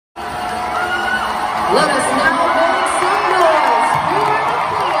Let us now make some noise for the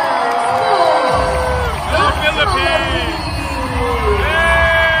players for the Philippines.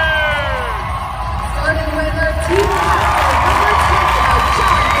 Starting with our team captain,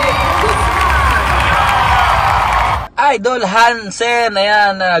 Idol Hansen,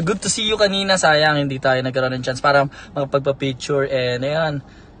 ayan, good to see you kanina. Sayang hindi tayo nagkaroon ng chance para makapagpa-picture, and ayan,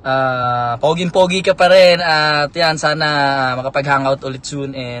 poging-pogi ka pa rin, at yan, sana makapag-hangout ulit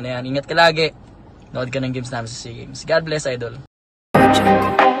soon, and ayan, ingat ka lagi, nood ka ng games namin sa SEA Games. God bless, Idol.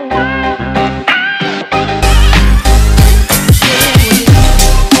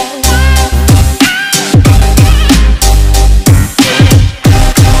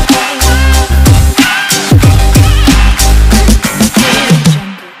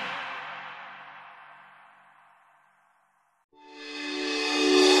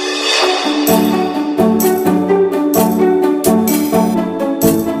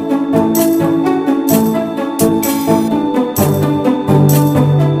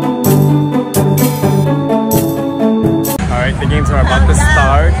 Are about to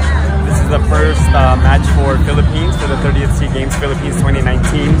start. This is the first match for Philippines for the 30th SEA Games Philippines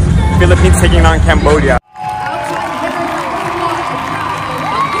 2019. Philippines taking on Cambodia.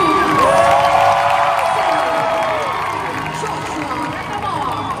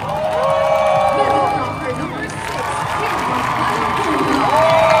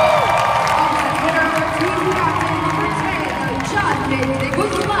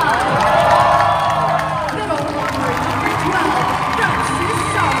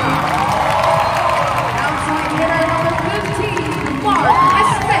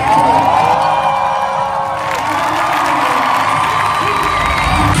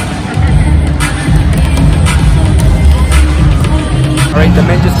 The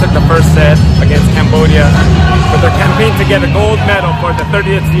men just took the first set against Cambodia with their campaign to get a gold medal for the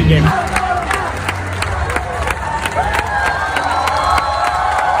 30th SEA Games.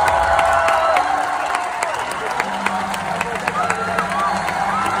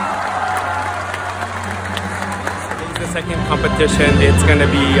 The second competition, it's going to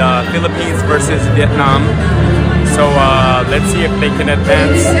be Philippines versus Vietnam. So let's see if they can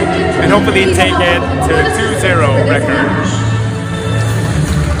advance and hopefully take it to the 2-0 record.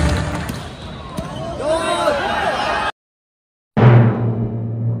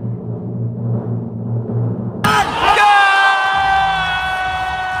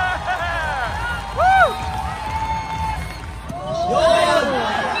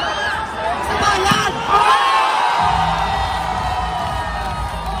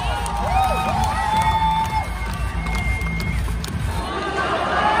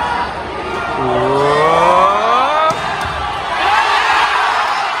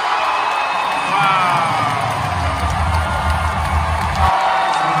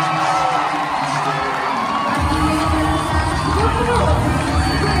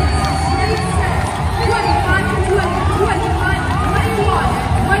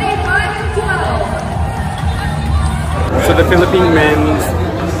 So the Philippine men's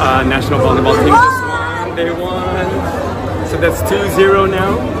national volleyball team just won. They won. So that's 2-0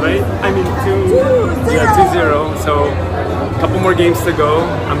 now, right? I mean 2-0. So a couple more games to go.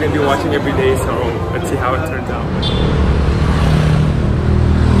 I'm gonna be watching every day, so let's see how it turns out.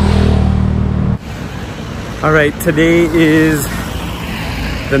 All right, today is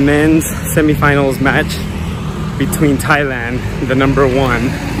the men's semifinals match between Thailand, the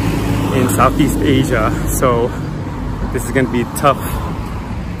 #1 in Southeast Asia. So this is going to be a tough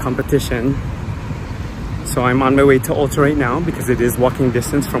competition. So I'm on my way to Ultra right now because it is walking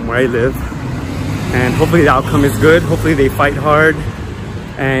distance from where I live. And hopefully the outcome is good. Hopefully they fight hard.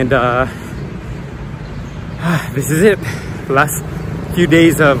 And this is it. The last few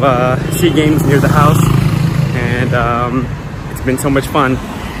days of SEA Games near the house. And it's been so much fun.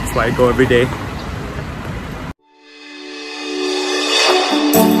 That's why I go every day.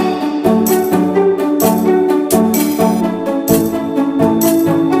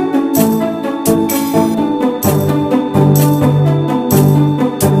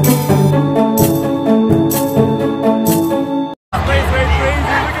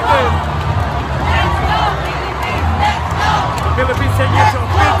 Philippines taking it to a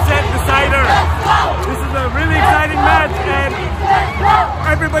 5th set decider. This is a really exciting match and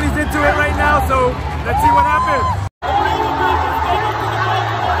everybody's into it right now, so let's see what happens.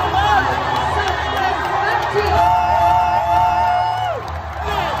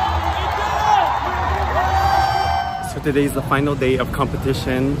 So today's the final day of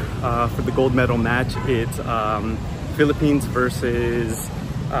competition for the gold medal match. It's Philippines versus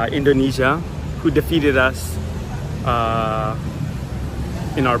Indonesia, who defeated us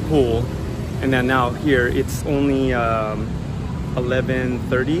in our pool And then now here it's only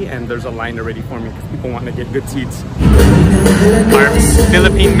 11:30 and there's a line already forming because people want to get good seats. Our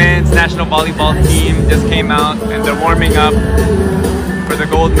Philippine men's national volleyball team just came out and they're warming up for the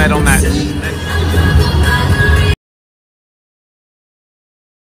gold medal match.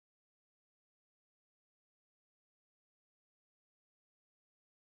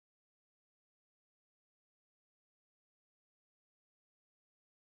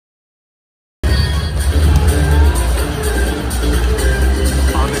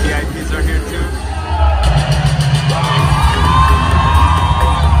 All the VIPs are here too.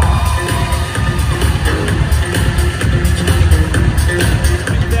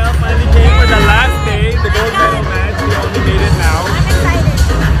 Finally came for the last day, the gold medal match. We only made it now. I'm excited.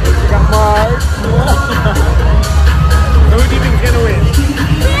 We got Mark. So who do you think's gonna win?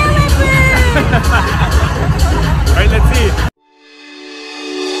 Alright, let's see.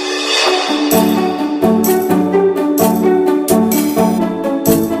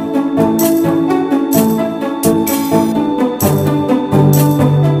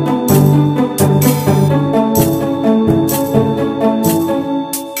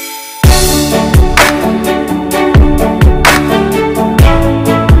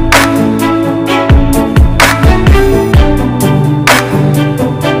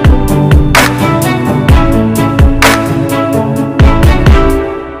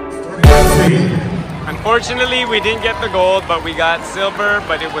 Unfortunately, we didn't get the gold, but we got silver,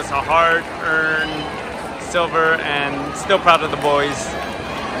 but it was a hard-earned silver, and still proud of the boys.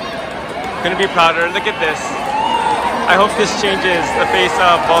 Couldn't be prouder. Look at this. I hope this changes the face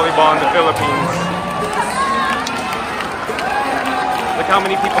of volleyball in the Philippines. Look how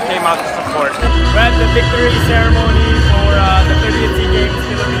many people came out to support. We're at the victory ceremony for the 30th SEA Games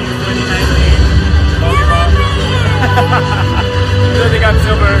Philippines 2019 volleyball. So they got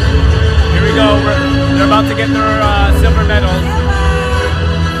silver. Here we go. They're about to get their silver medals.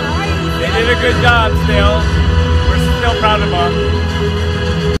 They did a good job still. We're still proud of them.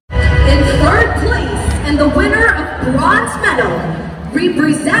 In third place and the winner of bronze medal,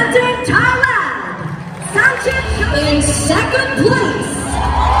 representing Thailand, Sanchez. In second place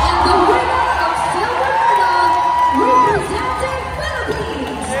and the winner of silver medal, representing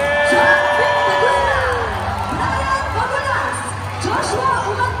Philippines, Joshua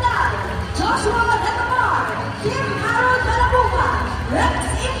Umandan, Joshua Letamar, Kim Harold Malabuca, Rex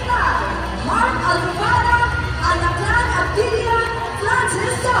Intal, Mark Alvada, Alaclan Abdilia,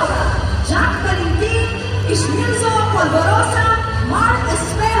 Francis Saura, Jack Valentin, Ishmilzo Polvorosa, Mark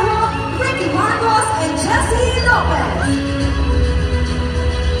Espejo, Ricky Marcos, and Jesse Lopez.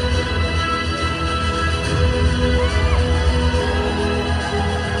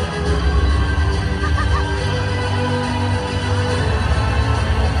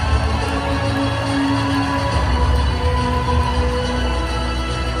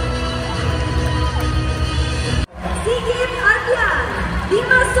 Sigit Adyan,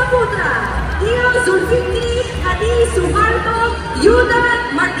 Dimas Saputra, Tio Zulfikri, Hadi Suharto, Yudan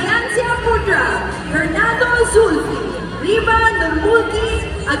Martiancia Putra, Fernando Zulfi, Riva Nurmulti,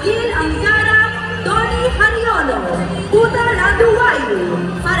 Agil Angara, Tony Haniolo, Puta Raduwayu,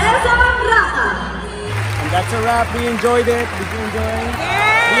 Fareza Raka. And that's a wrap. We enjoyed it. Did you enjoy it?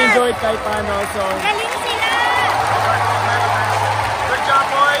 Yes! We enjoyed Taipan also. Galing sila! Good job,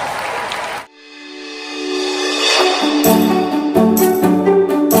 boys!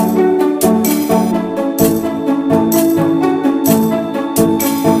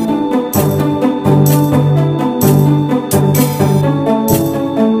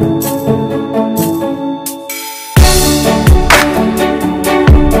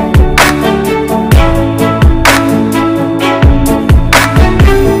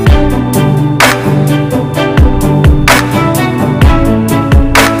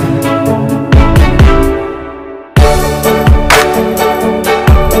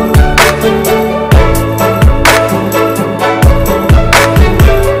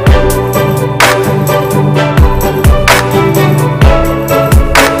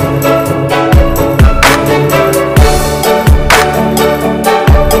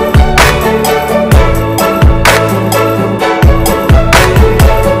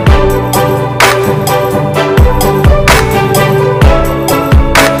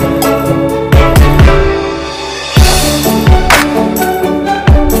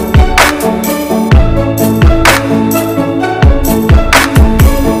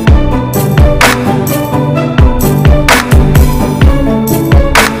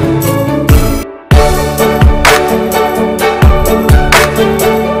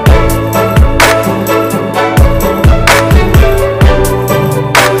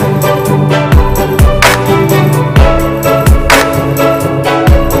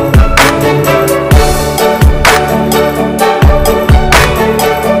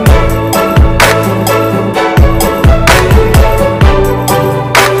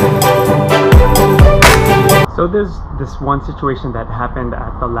 So there's this one situation that happened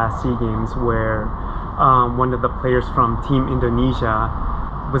at the last SEA Games where one of the players from Team Indonesia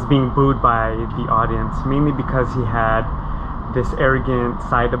was being booed by the audience, mainly because he had this arrogant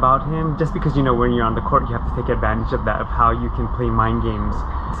side about him. Just because, you know, when you're on the court, you have to take advantage of that, of how you can play mind games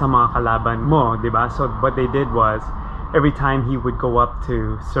sa mga kalaban mo, diba? So what they did was, every time he would go up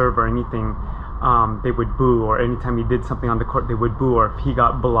to serve or anything, they would boo, or anytime he did something on the court, they would boo, or if he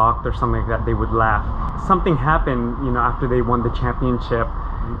got blocked or something like that, they would laugh. Something happened, you know, after they won the championship.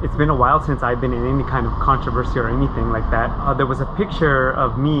 It's been a while since I've been in any kind of controversy or anything like that. There was a picture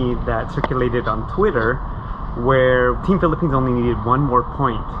of me that circulated on Twitter where Team Philippines only needed one more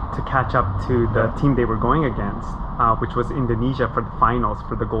point to catch up to the team they were going against, which was Indonesia, for the finals,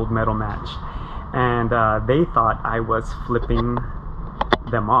 for the gold medal match. And they thought I was flipping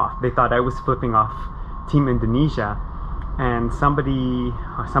them off. They thought I was flipping off Team Indonesia, and somebody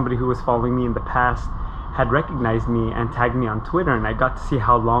who was following me in the past had recognized me and tagged me on Twitter, and I got to see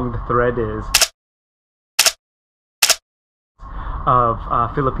how long the thread is of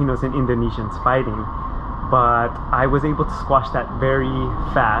Filipinos and Indonesians fighting. But I was able to squash that very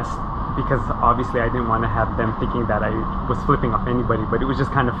fast, because obviously I didn't want to have them thinking that I was flipping off anybody. But it was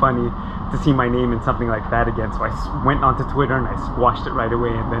just kind of funny to see my name in something like that again, so I went onto Twitter and I squashed it right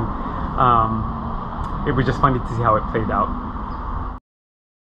away, and then it was just funny to see how it played out.